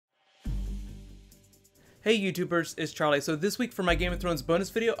Hey YouTubers, it's Charlie. So this week for my Game of Thrones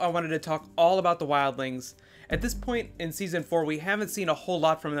bonus video, I wanted to talk all about the Wildlings. At this point in Season 4, we haven't seen a whole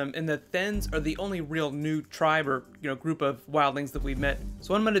lot from them, and the Thenns are the only real new tribe or, group of Wildlings that we've met.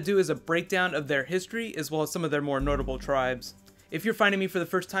 So what I'm going to do is a breakdown of their history, as well as some of their more notable tribes. If you're finding me for the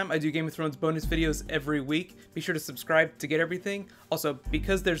first time, I do Game of Thrones bonus videos every week. Be sure to subscribe to get everything. Also,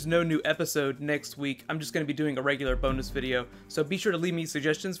 because there's no new episode next week, I'm just going to be doing a regular bonus video. So be sure to leave me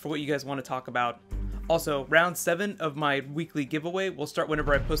suggestions for what you guys want to talk about. Also, round 7 of my weekly giveaway will start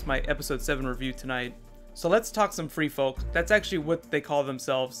whenever I post my episode 7 review tonight. So let's talk some free folk. That's actually what they call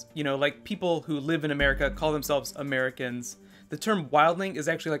themselves. Like people who live in America call themselves Americans. The term wildling is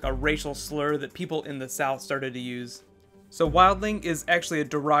actually like a racial slur that people in the South started to use. So wildling is actually a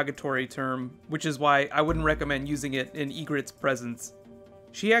derogatory term, which is why I wouldn't recommend using it in Ygritte's presence.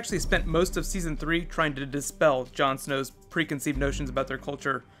 She actually spent most of Season 3 trying to dispel Jon Snow's preconceived notions about their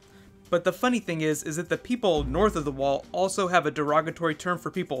culture. But the funny thing is that the people north of the Wall also have a derogatory term for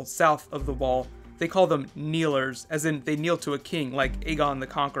people south of the Wall. They call them kneelers, as in they kneel to a king like Aegon the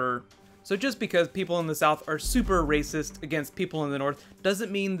Conqueror. So just because people in the South are super racist against people in the North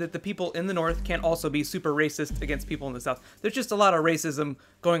doesn't mean that the people in the North can't also be super racist against people in the South. There's just a lot of racism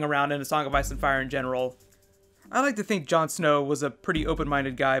going around in A Song of Ice and Fire in general. I like to think Jon Snow was a pretty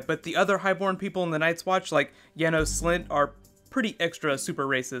open-minded guy, but the other highborn people in the Night's Watch, like Janos Slynt, are pretty extra super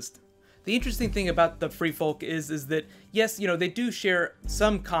racist. The interesting thing about the free folk is that, yes, they do share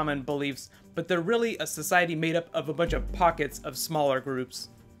some common beliefs, but they're really a society made up of a bunch of pockets of smaller groups.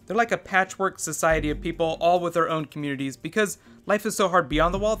 They're like a patchwork society of people, all with their own communities. Because life is so hard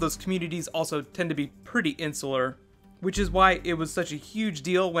beyond the Wall, those communities also tend to be pretty insular. Which is why it was such a huge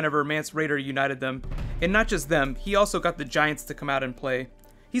deal whenever Mance Rayder united them. And not just them, he also got the Giants to come out and play.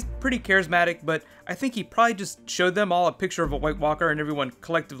 He's pretty charismatic, but I think he probably just showed them all a picture of a White Walker and everyone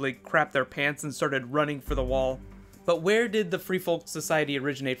collectively crapped their pants and started running for the Wall. But where did the Free Folk Society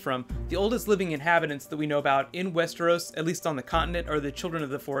originate from? The oldest living inhabitants that we know about in Westeros, at least on the continent, are the Children of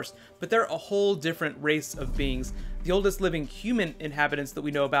the Forest, but they're a whole different race of beings. The oldest living human inhabitants that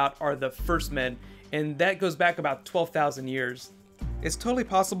we know about are the First Men, and that goes back about 12,000 years. It's totally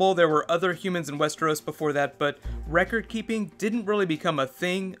possible there were other humans in Westeros before that, but record keeping didn't really become a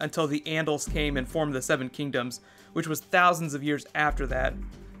thing until the Andals came and formed the Seven Kingdoms, which was thousands of years after that.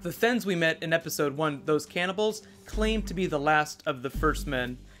 The Thenns we met in episode 1, those cannibals, claim to be the last of the First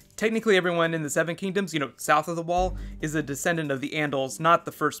Men. Technically everyone in the Seven Kingdoms, south of the Wall, is a descendant of the Andals, not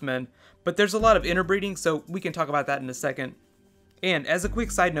the First Men, but there's a lot of interbreeding, so we can talk about that in a second. And as a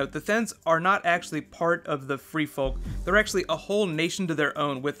quick side note, the Thenns are not actually part of the Free Folk. They're actually a whole nation to their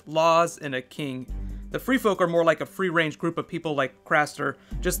own, with laws and a king. The Free Folk are more like a free-range group of people like Craster,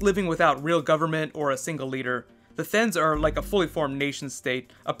 just living without real government or a single leader. The Thenns are like a fully formed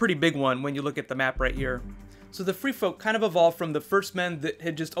nation-state, a pretty big one when you look at the map right here. So the Free Folk kind of evolved from the First Men that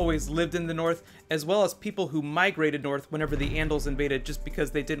had just always lived in the North, as well as people who migrated north whenever the Andals invaded just because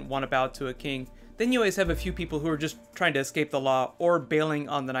they didn't want to bow to a king. Then you always have a few people who are just trying to escape the law or bailing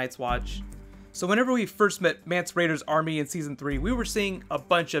on the Night's Watch. So whenever we first met Mance Rayder's army in Season 3, we were seeing a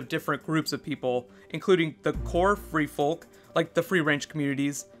bunch of different groups of people, including the core Free Folk, like the free-range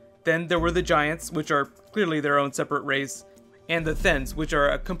communities. Then there were the Giants, which are clearly their own separate race, and the Thenns, which are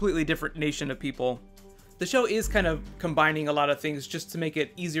a completely different nation of people. The show is kind of combining a lot of things just to make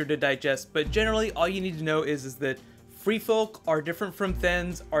it easier to digest, but generally all you need to know is that Free Folk are different from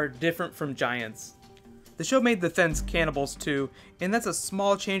Thenns, are different from Giants. The show made the Thenns cannibals too, and that's a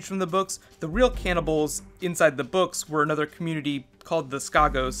small change from the books. The real cannibals inside the books were another community called the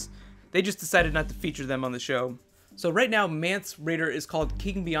Skagos. They just decided not to feature them on the show. So right now, Mance Rayder is called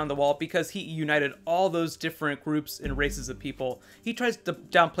King Beyond the Wall because he united all those different groups and races of people. He tries to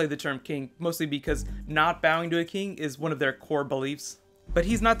downplay the term king, mostly because not bowing to a king is one of their core beliefs. But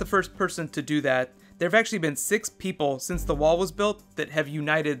he's not the first person to do that. There have actually been 6 people since the wall was built that have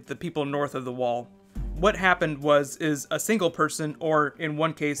united the people north of the wall. What happened is a single person, or in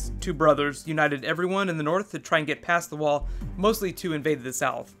one case, 2 brothers, united everyone in the north to try and get past the wall, mostly to invade the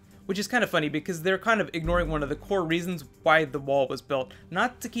south. Which is kind of funny because they're kind of ignoring one of the core reasons why the wall was built.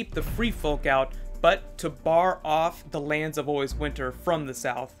 Not to keep the free folk out, but to bar off the lands of Always Winter from the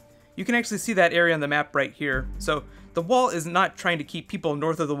south. You can actually see that area on the map right here. So the wall is not trying to keep people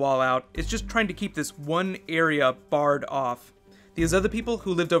north of the wall out, it's just trying to keep this one area barred off. These other people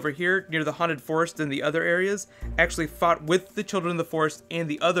who lived over here near the Haunted Forest and the other areas actually fought with the Children of the Forest and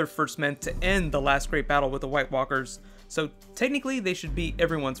the other First Men to end the last great battle with the White Walkers. So technically they should be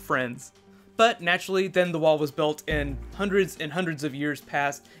everyone's friends. But naturally then the wall was built and hundreds of years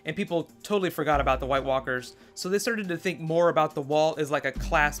passed and people totally forgot about the White Walkers. So they started to think more about the wall as like a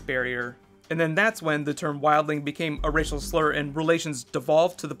class barrier. And then that's when the term wildling became a racial slur and relations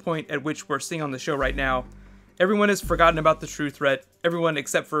devolved to the point at which we're seeing on the show right now. Everyone has forgotten about the true threat, everyone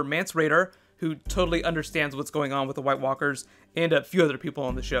except for Mance Rayder, who totally understands what's going on with the White Walkers, and a few other people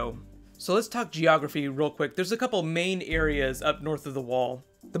on the show. So let's talk geography real quick. There's a couple main areas up north of the Wall.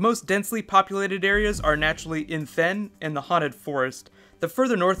 The most densely populated areas are naturally in Fen and the Haunted Forest. The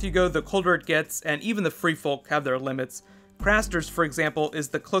further north you go, the colder it gets, and even the free folk have their limits. Crasters, for example, is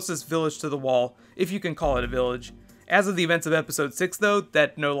the closest village to the Wall, if you can call it a village. As of the events of episode 6 though,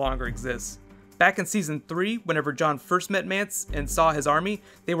 that no longer exists. Back in season 3, whenever Jon first met Mance and saw his army,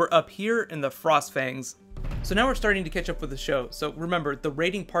 they were up here in the Frostfangs. So now we're starting to catch up with the show. So remember, the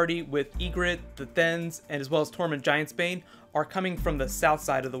raiding party with Ygritte, the Thenns, and as well as Tormund Giantsbane are coming from the south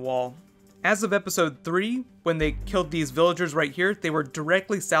side of the Wall. As of episode 3, when they killed these villagers right here, they were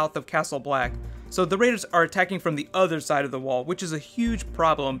directly south of Castle Black. So the raiders are attacking from the other side of the Wall, which is a huge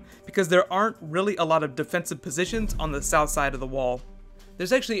problem because there aren't really a lot of defensive positions on the south side of the Wall.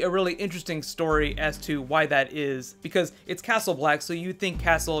 There's actually a really interesting story as to why that is, because it's Castle Black, so you'd think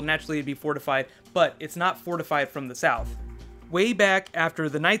Castle naturally would be fortified, but it's not fortified from the south. Way back after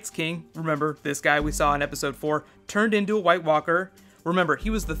the Night's King, remember this guy we saw in episode 4, turned into a White Walker. Remember, he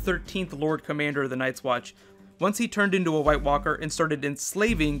was the 13th Lord Commander of the Night's Watch. Once he turned into a White Walker and started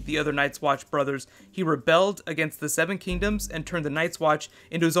enslaving the other Night's Watch brothers, he rebelled against the Seven Kingdoms and turned the Night's Watch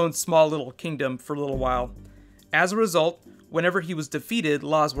into his own small little kingdom for a little while. As a result, whenever he was defeated,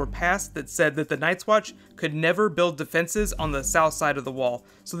 laws were passed that said that the Night's Watch could never build defenses on the south side of the Wall,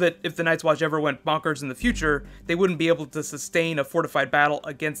 so that if the Night's Watch ever went bonkers in the future, they wouldn't be able to sustain a fortified battle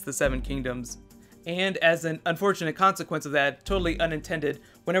against the Seven Kingdoms. And as an unfortunate consequence of that, totally unintended,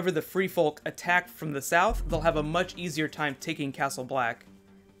 whenever the Free Folk attack from the south, they'll have a much easier time taking Castle Black.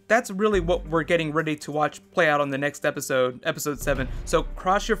 That's really what we're getting ready to watch play out on the next episode, episode 7. So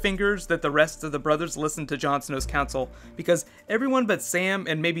cross your fingers that the rest of the brothers listen to Jon Snow's counsel, because everyone but Sam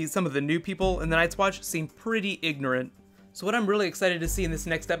and maybe some of the new people in the Night's Watch seem pretty ignorant. So what I'm really excited to see in this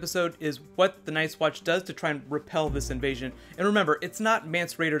next episode is what the Night's Watch does to try and repel this invasion. And remember, it's not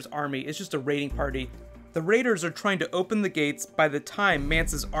Mance Rayder's army, it's just a raiding party. The raiders are trying to open the gates by the time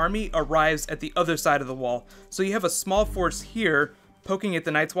Mance's army arrives at the other side of the Wall. So you have a small force here poking at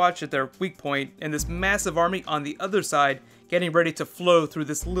the Night's Watch at their weak point, and this massive army on the other side getting ready to flow through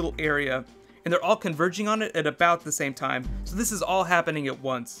this little area. And they're all converging on it at about the same time. So this is all happening at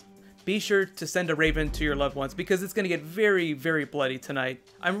once. Be sure to send a raven to your loved ones because it's going to get very, very bloody tonight.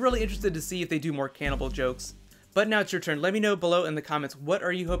 I'm really interested to see if they do more cannibal jokes. But now it's your turn. Let me know below in the comments, what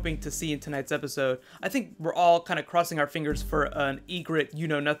are you hoping to see in tonight's episode? I think we're all kind of crossing our fingers for an Ygritte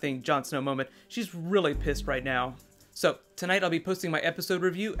you-know-nothing Jon Snow moment. She's really pissed right now. So, tonight I'll be posting my episode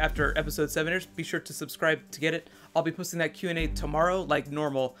review after episode 7 airs. Be sure to subscribe to get it. I'll be posting that Q&A tomorrow like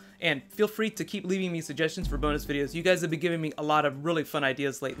normal. And feel free to keep leaving me suggestions for bonus videos. You guys have been giving me a lot of really fun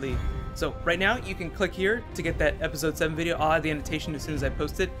ideas lately. So, right now you can click here to get that episode 7 video. I'll add the annotation as soon as I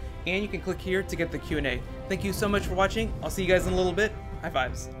post it. And you can click here to get the Q&A. Thank you so much for watching. I'll see you guys in a little bit. High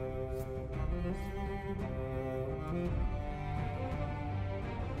fives.